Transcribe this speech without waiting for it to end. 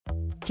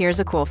Here's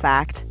a cool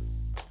fact.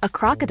 A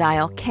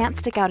crocodile can't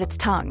stick out its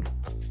tongue.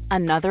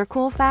 Another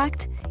cool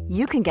fact,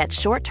 you can get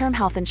short-term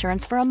health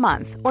insurance for a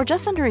month or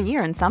just under a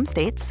year in some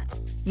states.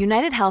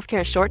 United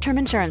Healthcare short-term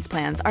insurance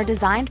plans are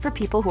designed for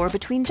people who are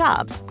between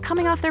jobs,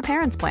 coming off their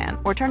parents' plan,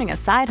 or turning a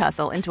side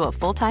hustle into a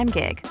full-time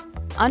gig.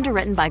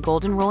 Underwritten by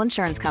Golden Rule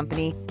Insurance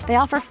Company, they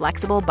offer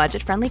flexible,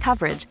 budget-friendly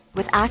coverage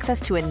with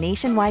access to a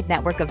nationwide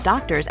network of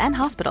doctors and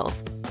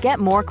hospitals. Get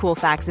more cool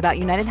facts about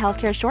United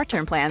Healthcare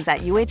short-term plans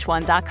at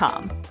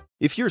uh1.com.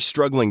 If you're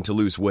struggling to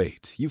lose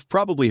weight, you've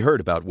probably heard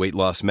about weight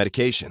loss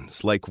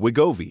medications like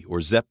Wegovy or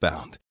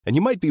Zepbound, and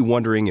you might be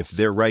wondering if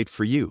they're right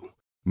for you.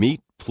 Meet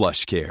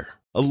PlushCare,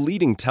 a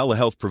leading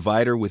telehealth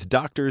provider with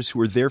doctors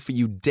who are there for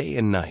you day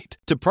and night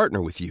to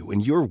partner with you in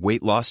your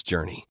weight loss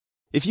journey.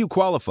 If you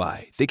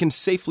qualify, they can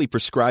safely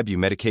prescribe you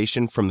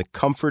medication from the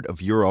comfort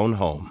of your own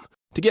home.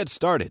 To get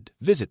started,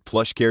 visit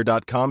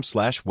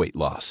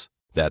plushcare.com/weightloss.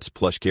 That's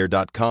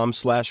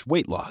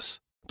plushcare.com/weightloss.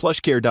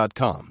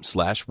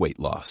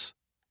 plushcare.com/weightloss.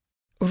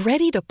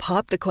 Ready to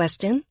pop the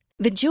question?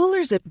 The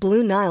jewelers at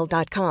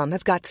BlueNile.com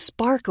have got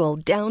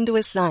sparkle down to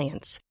a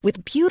science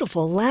with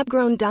beautiful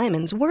lab-grown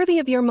diamonds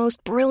worthy of your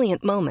most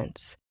brilliant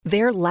moments.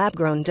 Their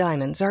lab-grown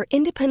diamonds are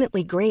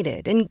independently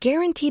graded and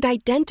guaranteed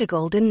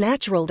identical to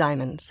natural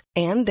diamonds,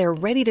 and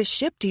they're ready to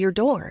ship to your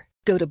door.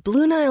 Go to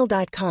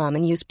BlueNile.com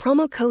and use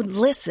promo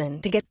code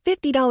LISTEN to get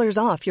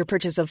 $50 off your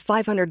purchase of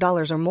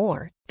 $500 or more.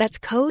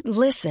 That's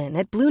code LISTEN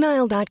at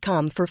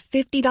BlueNile.com for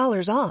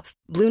 $50 off.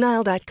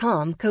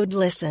 BlueNile.com,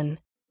 code LISTEN.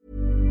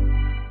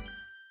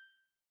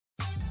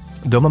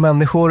 Dumma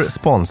människor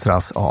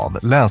sponsras av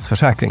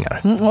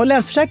Länsförsäkringar. Och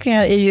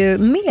Länsförsäkringar är ju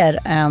mer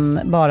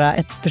än bara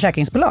ett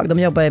försäkringsbolag. De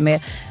jobbar ju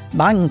med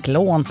bank,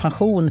 lån,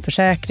 pension,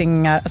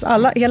 försäkringar,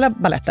 alltså hela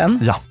balletten.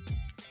 Ja.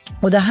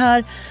 Och det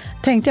här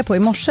tänkte jag på i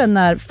morse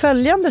när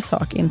följande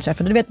sak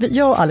inträffade. Du vet,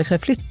 jag och Alex har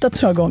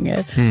flyttat några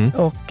gånger.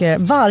 Och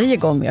varje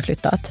gång vi har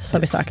flyttat så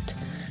har vi sagt,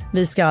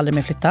 vi ska aldrig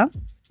mer flytta.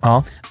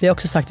 Ja. Vi har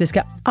också sagt, vi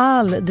ska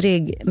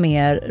aldrig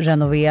mer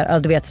renovera.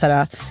 Du vet, så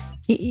här,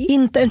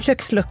 inte en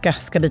kökslucka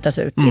ska bytas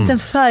ut. Inte en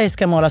färg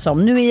ska målas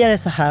om. Nu är det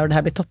så här och det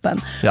här blir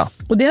toppen. Ja.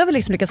 Och det har vi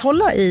liksom lyckats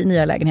hålla i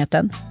nya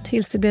lägenheten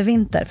tills det blev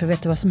vinter. För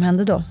vet du vad som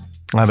hände då?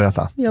 Nej,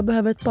 berätta. Jag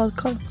behöver ett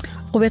badkar.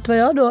 Och vet du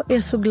vad jag då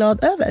är så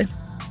glad över?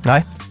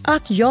 Nej.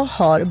 Att jag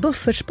har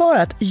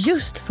buffertsparat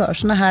just för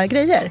såna här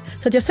grejer.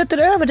 Så att jag sätter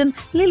över den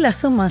lilla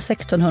summan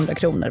 1600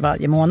 kronor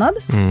varje månad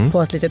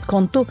på ett litet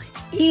konto.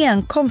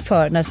 Enkom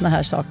för när såna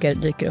här saker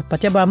dyker upp.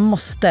 Att jag bara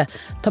måste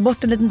ta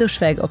bort en liten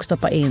duschvägg och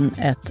stoppa in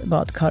ett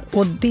badkar.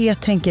 Och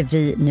det tänker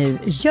vi nu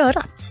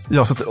göra.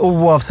 Ja, så att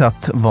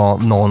oavsett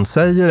vad någon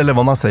säger eller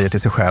vad man säger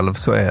till sig själv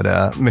så är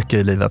det mycket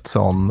i livet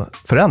som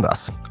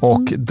förändras.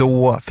 Och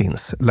då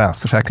finns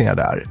Länsförsäkringar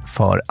där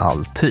för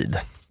alltid.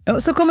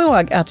 Så kom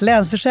ihåg att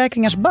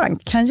Länsförsäkringars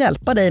bank kan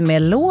hjälpa dig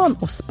med lån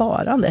och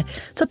sparande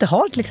så att du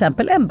har till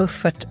exempel en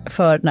buffert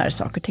för när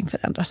saker och ting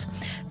förändras.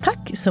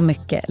 Tack så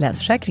mycket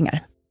Länsförsäkringar.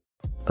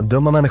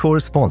 Dumma människor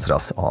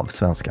sponsras av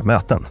Svenska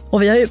Möten.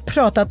 Och vi har ju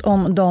pratat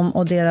om dem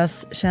och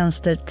deras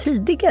tjänster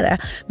tidigare.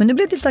 Men nu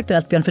blir det lite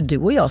aktuellt, Björn, för du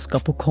och jag ska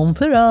på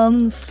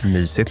konferens.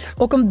 Mysigt.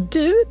 Och om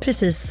du,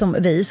 precis som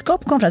vi, ska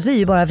på konferens, vi är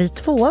ju bara vi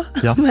två.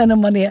 Ja. Men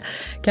om man är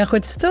kanske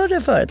ett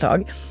större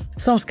företag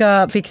som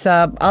ska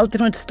fixa allt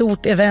ifrån ett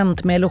stort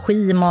event med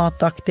logi,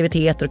 mat och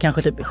aktiviteter och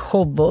kanske typ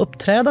show och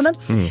uppträdanden.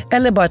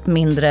 Eller bara ett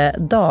mindre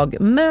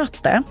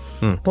dagmöte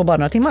på bara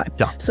några timmar.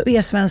 Ja. Så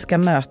är Svenska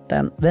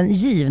Möten den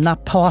givna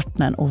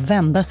partnern att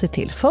vända sig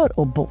till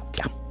för att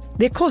boka.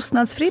 Det är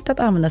kostnadsfritt att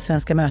använda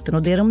Svenska Möten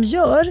och det de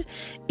gör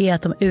är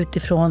att de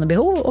utifrån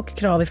behov och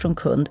krav ifrån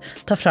kund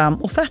tar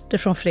fram offerter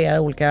från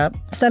flera olika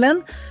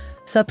ställen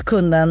så att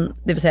kunden,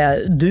 det vill säga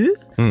du,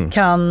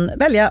 kan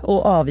välja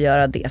och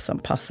avgöra det som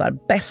passar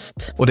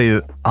bäst. Och det är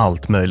ju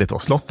allt möjligt då.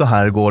 Slott och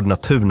herrgård,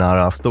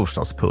 naturnära,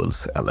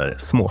 storstadspuls eller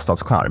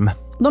småstadscharm.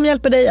 De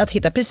hjälper dig att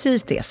hitta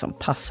precis det som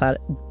passar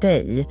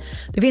dig.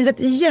 Det finns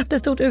ett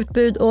jättestort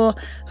utbud och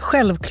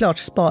självklart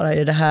sparar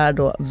ju det här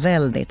då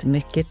väldigt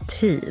mycket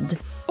tid.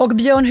 Och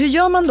Björn, hur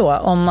gör man då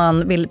om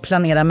man vill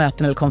planera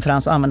möten eller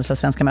konferens och använda sig av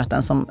Svenska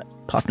Möten som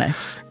partner?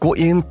 Gå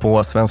in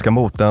på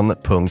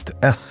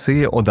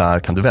svenskamoten.se och där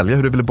kan du välja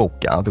hur du vill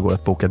boka. Det går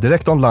att boka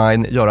direkt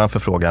online, göra en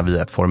förfrågan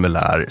via ett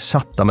formulär,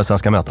 chatta med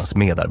Svenska Mötens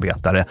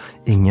medarbetare,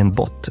 ingen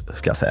bot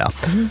ska jag säga,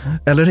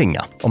 eller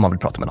ringa om man vill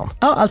prata med någon.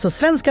 Ja, alltså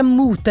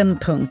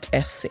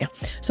svenskamoten.se.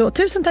 Så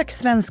tusen tack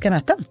Svenska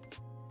Möten.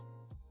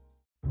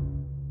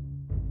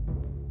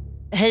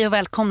 Hej och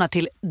välkomna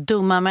till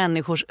Dumma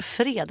människors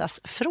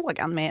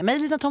fredagsfrågan med mig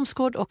Lina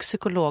Thomsgård och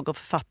psykolog och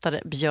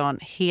författare Björn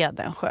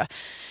Hedensjö.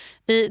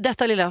 I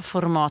detta lilla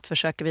format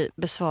försöker vi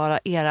besvara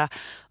era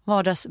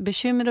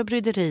vardagsbekymmer och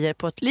bryderier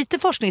på ett lite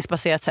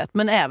forskningsbaserat sätt,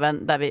 men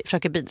även där vi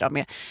försöker bidra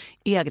med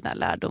egna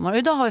lärdomar. Och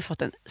idag har vi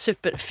fått en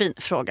superfin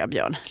fråga,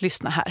 Björn.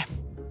 Lyssna här.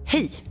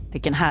 Hej,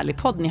 vilken härlig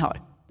podd ni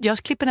har. Jag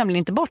klipper nämligen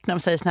inte bort när de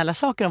säger snälla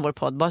saker om vår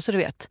podd, bara så du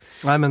vet.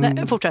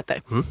 Nej,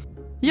 fortsätter.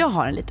 Jag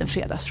har en liten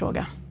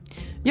fredagsfråga.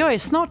 Jag är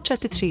snart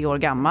 33 år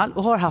gammal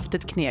och har haft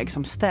ett kneg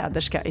som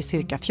städerska i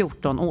cirka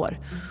 14 år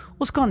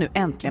och ska nu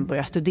äntligen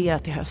börja studera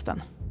till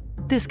hösten.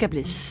 Det ska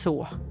bli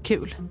så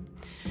kul.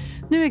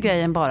 Nu är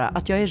grejen bara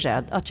att jag är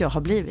rädd att jag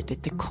har blivit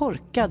lite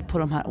korkad på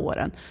de här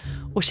åren.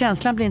 Och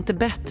känslan blir inte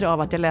bättre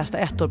av att jag läste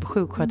 1 år på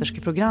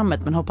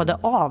sjuksköterskeprogrammet men hoppade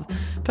av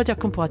för att jag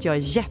kom på att jag är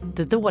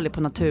jättedålig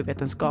på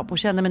naturvetenskap och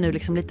känner mig nu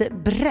liksom lite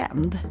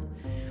bränd.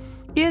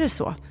 Är det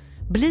så?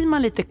 Blir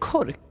man lite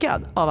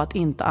korkad av att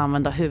inte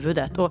använda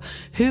huvudet? Och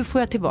hur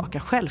får jag tillbaka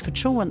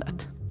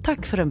självförtroendet?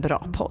 Tack för en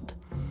bra podd.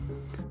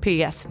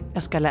 PS,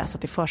 jag ska läsa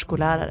till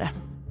förskollärare.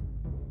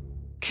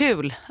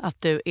 Kul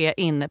att du är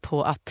inne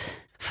på att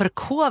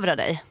förkovra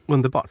dig.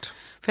 Underbart.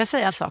 Får jag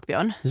säga en sak,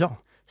 Björn? Ja.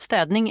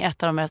 Städning är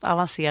ett av de mest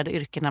avancerade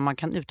yrkena man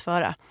kan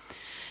utföra.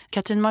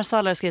 Katrin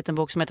Marsall har skrivit en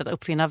bok som heter Att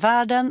uppfinna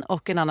världen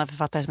och en annan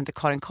författare som heter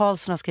Karin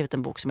Karlsson har skrivit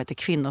en bok som heter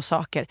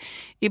Kvinnosaker.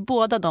 I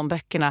båda de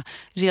böckerna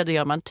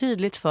redogör man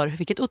tydligt för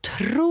vilket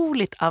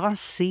otroligt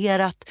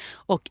avancerat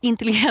och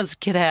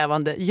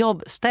intelligenskrävande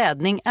jobb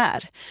städning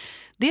är.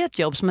 Det är ett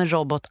jobb som en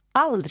robot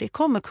aldrig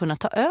kommer kunna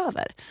ta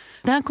över.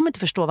 Den kommer inte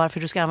förstå varför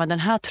du ska använda den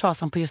här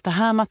trasan på just det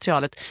här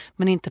materialet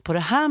men inte på det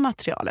här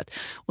materialet.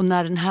 Och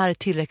när den här är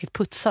tillräckligt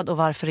putsad och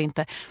varför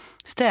inte.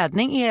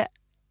 Städning är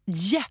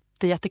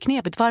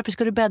jätteknepigt. Varför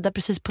ska du bädda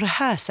precis på det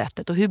här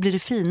sättet? Och hur blir det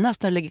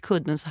finast när du lägger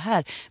kudden så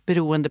här?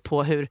 Beroende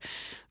på hur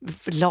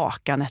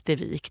lakanet är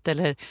vikt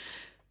eller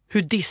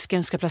hur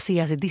disken ska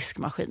placeras i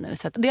diskmaskinen.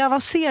 Det är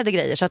avancerade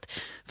grejer. Så att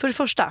för det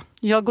första,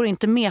 jag går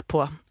inte med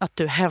på att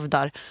du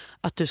hävdar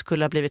att du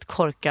skulle ha blivit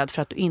korkad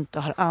för att du inte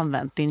har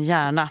använt din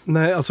hjärna.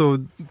 Nej, alltså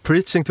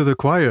preaching to the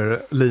choir,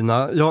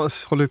 Lina. Jag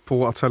håller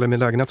på att sälja min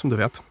lägenhet som du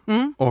vet.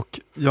 Och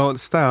jag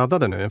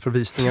städade nu inför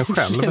visningen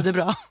själv. Blev det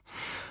bra?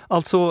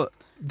 Alltså,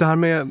 det här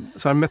med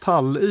så här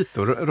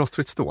metallytor,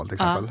 rostfritt stål till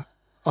exempel.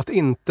 Ja. Att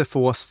inte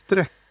få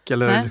streck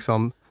eller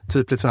liksom,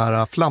 typ lite så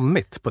här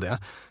flammigt på det.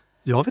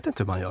 Jag vet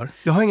inte hur man gör.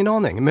 Jag har ingen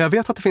aning. Men jag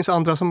vet att det finns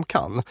andra som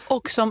kan.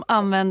 Och som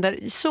använder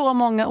så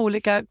många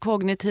olika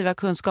kognitiva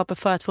kunskaper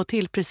för att få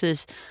till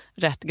precis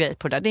rätt grej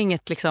på det. Det är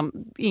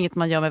inget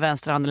man gör med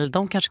vänsterhand. Eller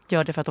de kanske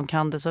gör det för att de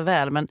kan det så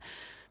väl. Men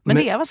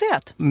det är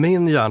avancerat.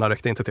 Min hjärna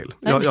räckte inte till.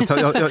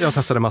 Jag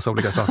testade en massa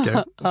olika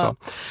saker. Så.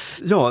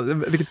 Ja,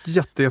 vilket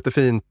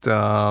jättefint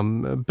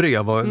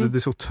brev. Och det är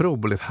så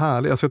otroligt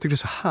härligt. Alltså, jag tycker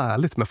det är så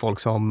härligt med folk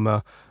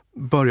som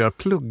börjar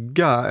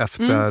plugga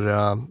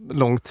efter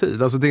lång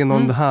tid. Alltså det är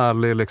någon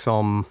härlig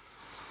liksom,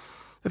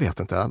 jag vet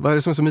inte, vad är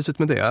det som är så mysigt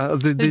med det?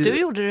 Du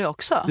gjorde det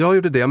också. Jag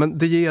gjorde det, men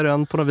det ger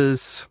en på något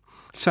vis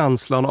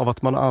känslan av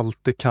att man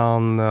alltid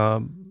kan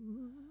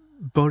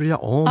börja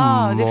om.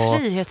 Det är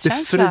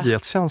frihetskänsla. Det är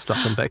frihetskänsla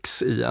som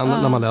väcks igen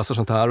när man läser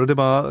sånt här. Och det är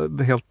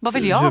bara helt vad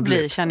vill jag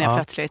bli, känner jag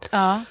plötsligt.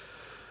 Ja.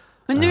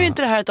 Men nu är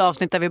inte det här ett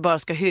avsnitt där vi bara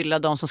ska hylla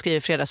de som skriver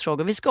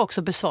fredagsfrågor. Vi ska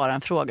också besvara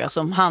en fråga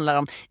som handlar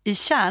om i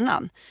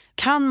kärnan.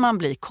 Kan man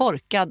bli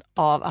korkad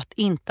av att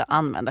inte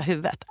använda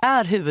huvudet?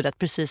 Är huvudet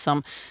precis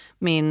som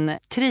min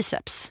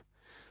triceps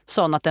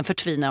sån att den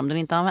förtvinar om den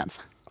inte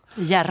används?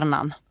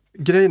 Hjärnan.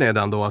 Grejen är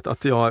den då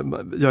att jag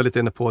är lite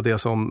inne på det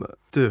som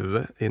du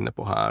är inne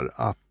på här.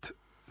 Att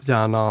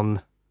hjärnan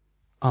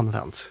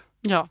används.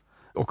 Ja.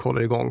 Och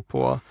håller igång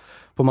på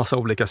massa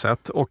olika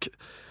sätt. Och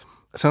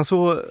sen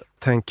så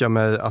tänker jag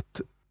mig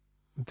att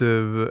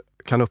du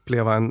kan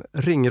uppleva en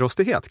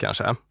ringrostighet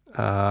kanske.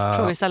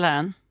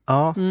 Frågeställaren.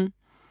 Ja,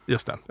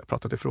 just det. Jag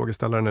pratar till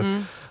frågeställaren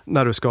nu.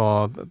 När du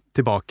ska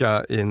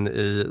tillbaka in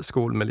i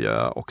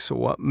skolmiljö och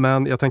så.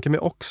 Men jag tänker mig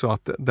också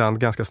att den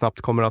ganska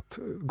snabbt kommer att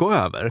gå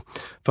över.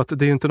 För att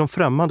det är ju inte någon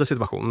främmande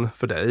situation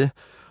för dig.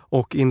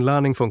 Och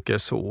inlärning funkar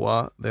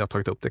så, vi har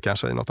tagit upp det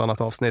kanske i något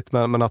annat avsnitt,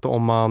 men att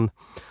om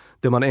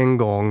det man en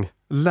gång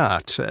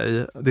lärt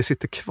sig, det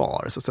sitter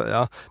kvar så att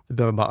säga. Vi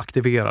behöver bara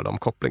aktivera de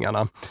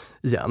kopplingarna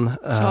igen.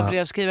 Så har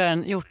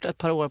brevskrivaren gjort ett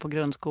par år på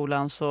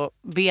grundskolan så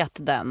vet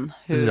den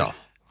hur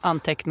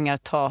anteckningar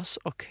tas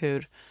och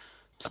hur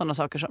sådana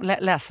saker som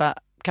läsa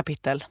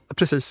kapitel.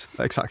 Precis,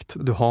 exakt.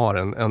 Du har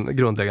en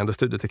grundläggande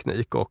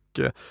studieteknik och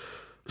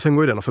sen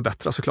går ju den att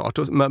förbättra såklart.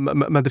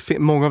 Men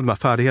många av de här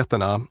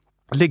färdigheterna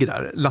ligger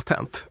där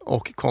latent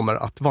och kommer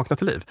att vakna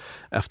till liv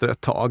efter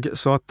ett tag.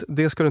 Så att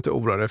det ska du inte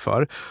oroa dig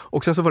för.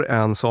 Och sen så var det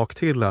en sak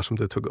till här som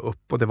du tog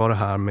upp och det var det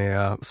här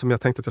med, som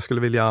jag tänkte att jag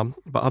skulle vilja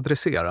bara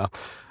adressera.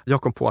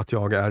 Jag kom på att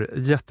jag är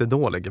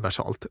jättedålig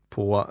versalt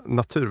på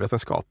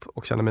naturvetenskap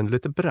och känner mig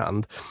lite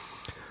bränd.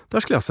 Där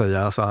skulle jag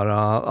säga så här,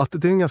 att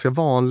det är en ganska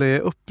vanlig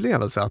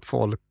upplevelse att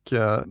folk,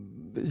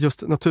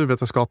 just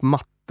naturvetenskap,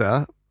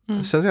 matte,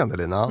 känner du igen det,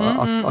 Lina?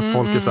 Att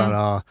folk är så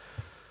här,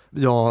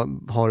 jag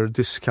har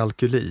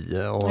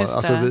dyskalkyli.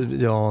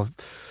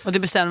 Och det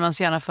bestämde man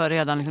sig gärna för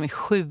redan liksom i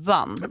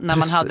 7:an. När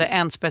man hade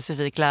en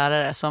specifik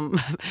lärare som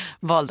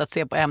valde att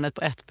se på ämnet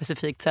på ett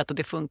specifikt sätt och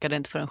det funkade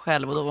inte för en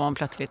själv och då var man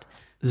plötsligt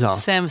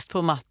sämst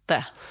på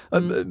matte.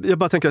 Jag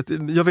bara tänker att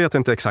jag vet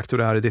inte exakt hur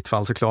det är i ditt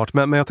fall såklart,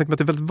 men jag tänker att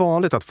det är väldigt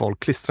vanligt att folk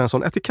klistrar en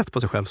sån etikett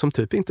på sig själv som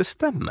typ inte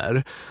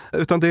stämmer.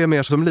 Utan det är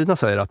mer som Lina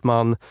säger, att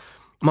man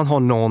har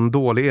någon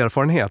dålig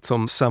erfarenhet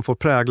som sen får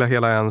prägla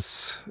hela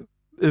ens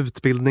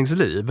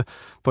utbildningsliv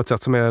på ett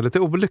sätt som är lite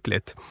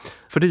olyckligt.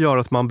 För det gör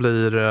att man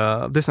blir,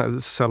 det är sån här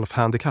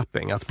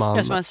self-handicapping. Att man,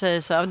 just man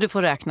säger så här, du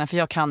får räkna för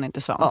jag kan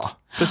inte sånt. Ja,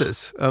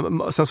 precis.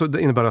 Sen så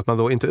innebär det att man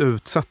då inte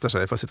utsätter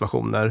sig för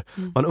situationer.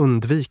 Man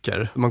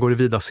undviker, man går i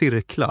vida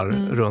cirklar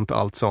runt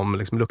allt som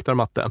liksom luktar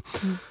matte.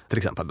 Till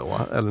exempel då,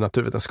 eller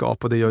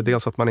naturvetenskap. Och det gör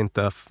dels att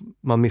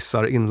man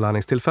missar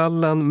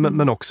inlärningstillfällen,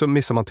 men också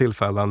missar man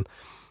tillfällen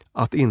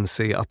att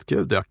inse att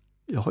gud,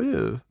 jag har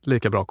ju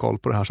lika bra koll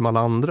på det här som alla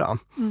andra.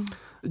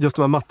 Just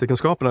de här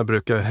mattekunskaperna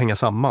brukar hänga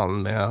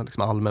samman med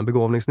liksom allmän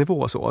begåvningsnivå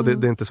och så.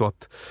 Det är inte så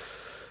att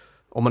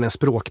om man är en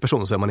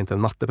språkperson så är man inte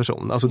en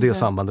matteperson. Alltså det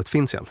sambandet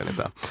finns egentligen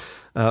inte.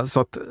 Så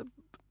att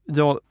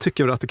jag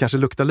tycker att det kanske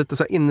luktar lite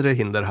så här inre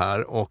hinder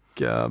här,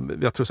 och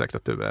jag tror säkert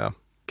att du är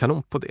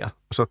kanon på det.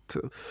 Så att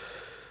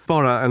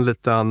bara en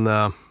liten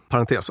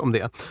parentes om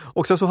det.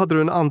 Och sen så hade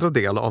du en andra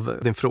del av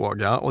din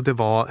fråga, och det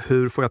var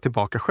hur får jag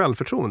tillbaka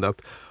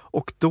självförtroendet?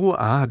 Och då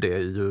är det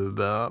ju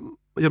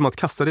genom att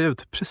kasta dig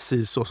ut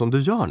precis så som du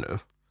gör nu.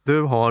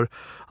 Du har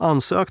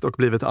ansökt och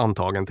blivit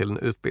antagen till en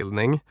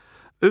utbildning.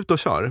 Ut och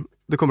kör.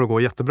 Det kommer att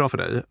gå jättebra för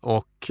dig,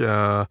 och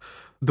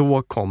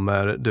då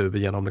kommer du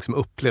genom liksom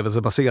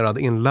upplevelsebaserad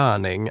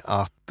inlärning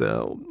att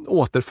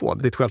återfå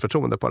ditt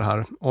självförtroende på det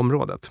här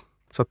området.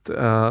 Så att,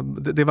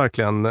 det är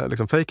verkligen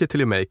liksom fake it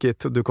till you make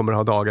it. Du kommer att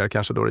ha dagar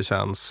kanske då det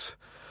känns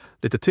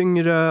lite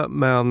tyngre,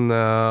 men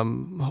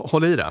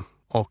håll i det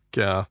och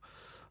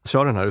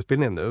kör den här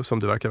utbildningen nu som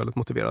du verkar väldigt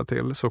motiverad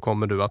till, så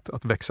kommer du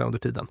att växa under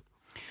tiden.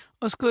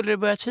 Och skulle du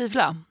börja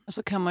tvivla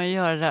så kan man ju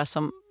göra det här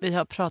som vi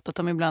har pratat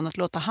om ibland, att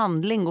låta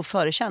handling gå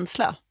före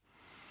känsla.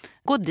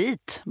 Gå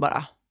dit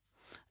bara.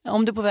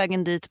 Om du på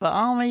vägen dit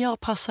bara, men jag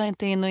passar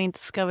inte in och inte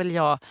ska väl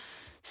jag.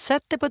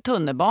 Sätt dig på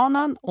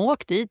tunnelbanan,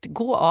 åk dit,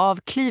 gå av,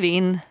 kliv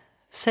in,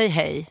 säg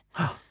hej.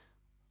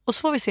 Och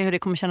så får vi se hur det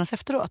kommer kännas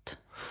efteråt.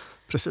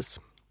 Precis.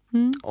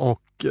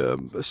 Och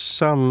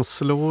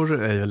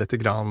känslor är ju lite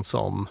grann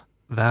som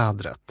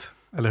vädret.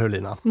 Eller hur,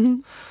 Lina?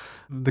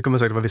 Det kommer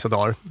säkert vara vissa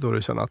dagar då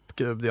du känner att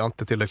gud, jag är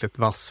inte tillräckligt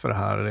vass för det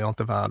här, eller jag är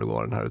inte värd att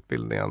gå den här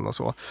utbildningen och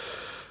så.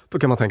 Då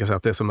kan man tänka sig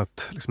att det är som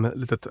ett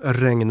litet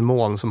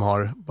regnmoln som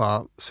har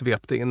bara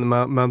svept in.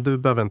 Men du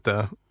behöver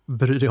inte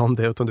bry dig om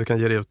det, utan du kan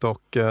ge dig ut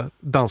och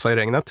dansa i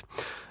regnet.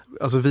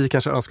 Alltså vi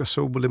kanske önskar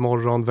sol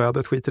imorgon,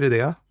 vädret skiter i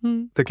det.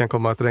 Det kan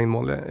komma ett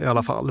regnmoln i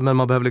alla fall. Men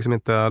man behöver liksom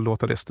inte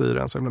låta det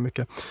styra en så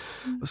mycket.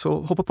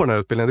 Så hoppa på den här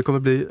utbildningen. Det kommer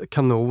bli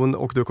kanon,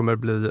 och du kommer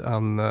bli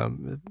en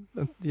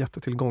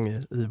jättetillgång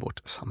i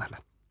vårt samhälle.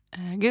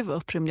 Gud vad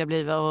upprymd jag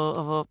blir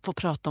av att få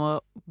prata om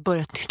att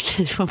börja ett nytt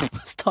liv och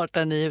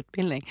starta en ny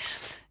utbildning.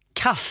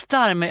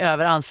 Kastar mig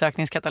över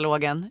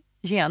ansökningskatalogen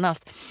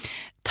genast.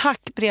 Tack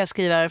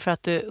brevskrivare för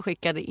att du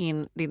skickade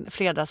in din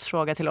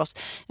fredagsfråga till oss.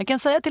 Jag kan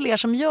säga till er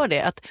som gör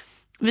det att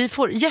vi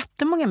får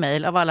jättemånga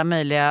mejl av alla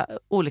möjliga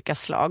olika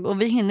slag,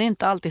 och vi hinner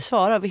inte alltid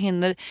svara. Vi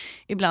hinner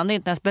ibland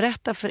inte ens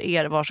berätta för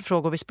er vars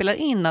frågor vi spelar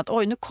in att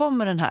oj, nu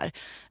kommer den här.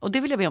 Och det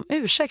vill jag be om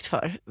ursäkt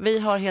för. Vi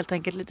har helt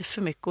enkelt lite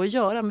för mycket att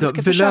göra. Men vi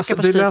ska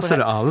vi läser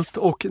allt,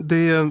 och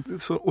det är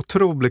så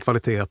otrolig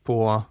kvalitet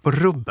på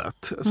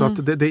rubbet. Så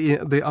att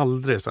det är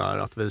aldrig så här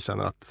att vi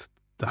känner att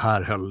det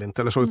här höll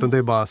inte eller så, utan det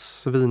är bara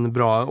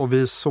svinbra, och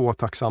vi är så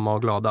tacksamma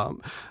och glada.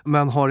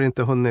 Men har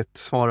inte hunnit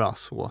svara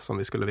så som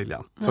vi skulle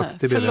vilja. Så att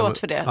det förlåt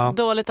för det. Ja.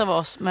 Dåligt av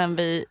oss, men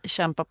vi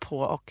kämpar på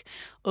och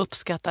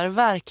uppskattar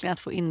verkligen att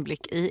få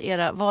inblick i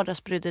era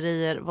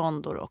vardagsbryderier,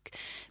 våndor och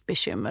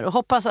bekymmer. Och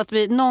hoppas att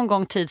vi någon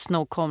gång tids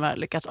nog kommer att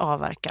lyckas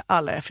avverka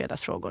alla era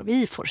fredagsfrågor.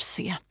 Vi får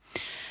se.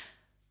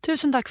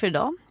 Tusen tack för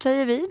idag,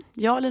 säger vi.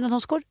 Jag, Lina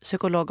Thomsgård,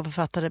 psykolog och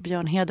författare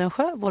Björn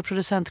Hedensjö, vår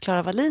producent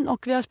Klara Wallin,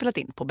 och vi har spelat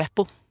in på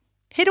Beppo.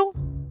 Hej då!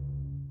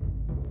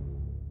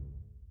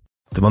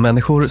 Dumma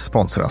människor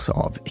sponsras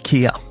av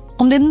IKEA.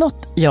 Om det är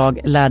något jag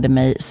lärde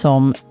mig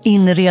som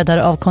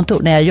inredare av kontor,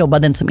 när jag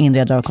jobbade inte som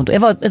inredare av kontor, jag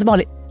var ett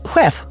vanlig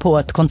chef på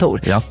ett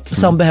kontor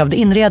som behövde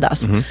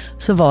inredas,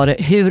 så var det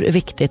hur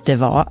viktigt det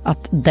var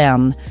att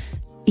den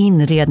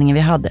inredningen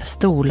vi hade,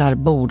 stolar,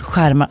 bord,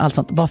 skärmar, allt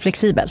sånt, var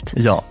flexibelt.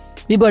 Ja.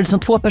 Vi började som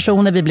 2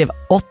 personer, vi blev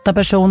 8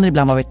 personer,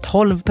 ibland var vi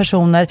 12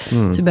 personer.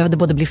 Så vi behövde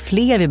både bli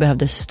fler, vi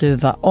behövde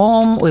stuva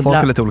om. Och folk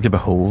har lite olika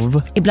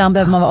behov. Ibland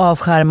behöver man vara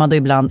avskärmad och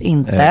ibland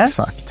inte.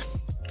 Exakt.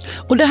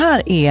 Och det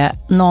här är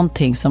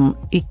någonting som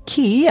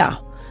IKEA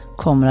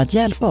kommer att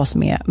hjälpa oss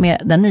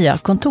med den nya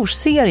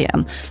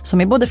kontorsserien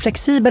som är både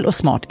flexibel och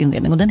smart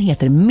inredning, och den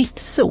heter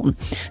Mittzon.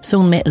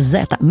 Zon med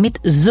Z,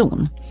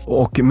 Mittzon.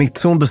 Och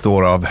Mittzon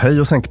består av höj-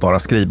 och sänkbara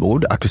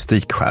skrivbord,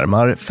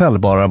 akustikskärmar,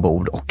 fällbara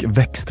bord och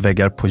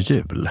växtväggar på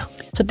hjul.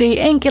 Så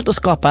det är enkelt att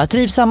skapa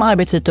trivsamma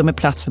arbetsytor med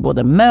plats för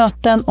både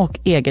möten och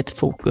eget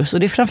fokus. Och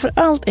det är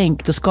framförallt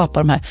enkelt att skapa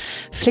de här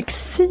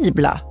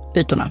flexibla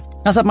ytorna.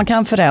 Alltså att man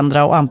kan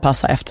förändra och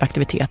anpassa efter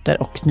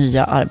aktiviteter och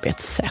nya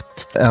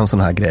arbetssätt. En sån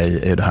här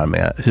grej är det här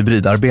med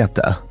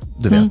hybridarbete.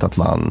 Du vet att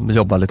man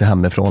jobbar lite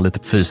hemifrån, lite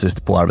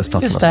fysiskt på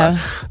arbetsplatsen. Och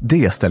sådär.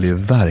 Det ställer ju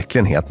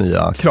verkligen helt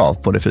nya krav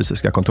på det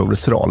fysiska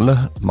kontorets roll.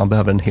 Man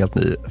behöver en helt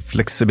ny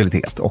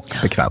flexibilitet och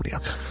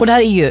bekvämlighet. Och det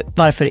här är ju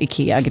varför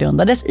IKEA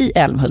grundades i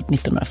Älmhult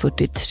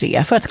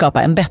 1943, för att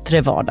skapa en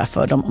bättre vardag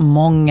för de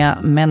många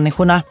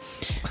människorna.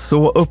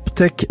 Så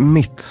upptäck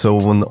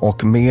Mittzon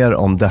och mer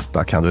om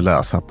detta kan du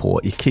läsa på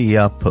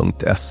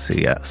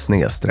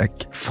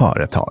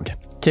ikea.se/företag.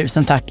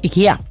 Tusen tack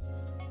IKEA!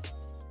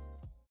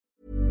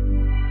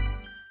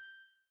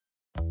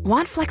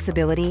 Want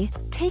flexibility?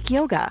 Take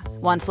yoga.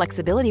 Want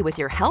flexibility with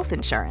your health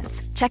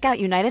insurance? Check out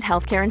United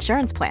Healthcare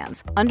Insurance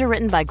Plans.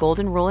 Underwritten by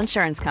Golden Rule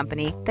Insurance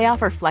Company, they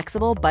offer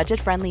flexible,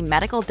 budget-friendly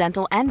medical,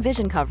 dental, and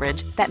vision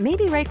coverage that may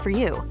be right for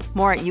you.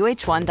 More at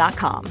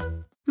uh1.com.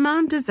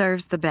 Mom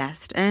deserves the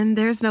best, and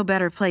there's no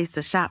better place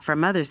to shop for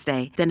Mother's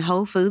Day than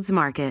Whole Foods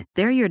Market.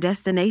 They're your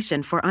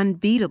destination for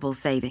unbeatable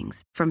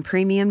savings, from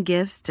premium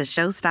gifts to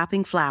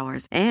show-stopping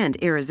flowers and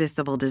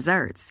irresistible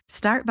desserts.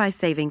 Start by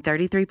saving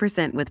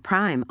 33% with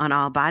Prime on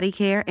all body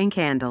care and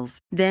candles.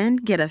 Then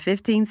get a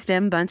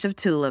 15-stem bunch of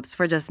tulips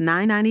for just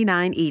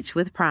 $9.99 each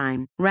with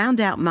Prime. Round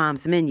out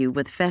Mom's menu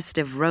with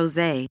festive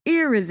rosé,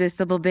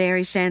 irresistible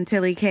berry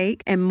chantilly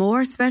cake, and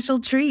more special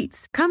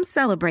treats. Come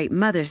celebrate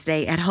Mother's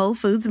Day at Whole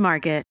Foods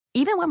Market.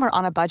 Even when we're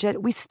on a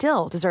budget, we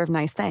still deserve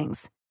nice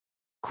things.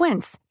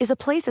 Quince is a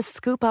place to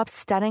scoop up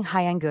stunning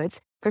high-end goods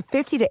for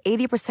 50 to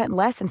 80%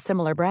 less than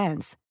similar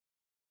brands.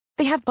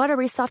 They have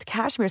buttery soft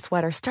cashmere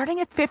sweaters starting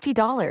at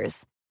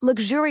 $50,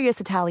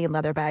 luxurious Italian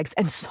leather bags,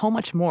 and so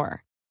much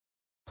more.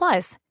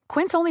 Plus,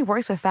 Quince only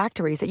works with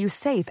factories that use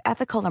safe,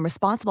 ethical, and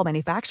responsible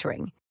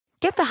manufacturing.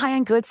 Get the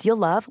high-end goods you'll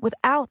love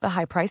without the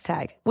high price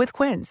tag with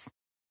Quince.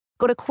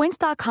 Go to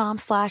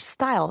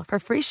quince.com/style for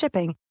free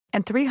shipping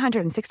and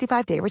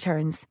 365-day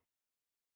returns.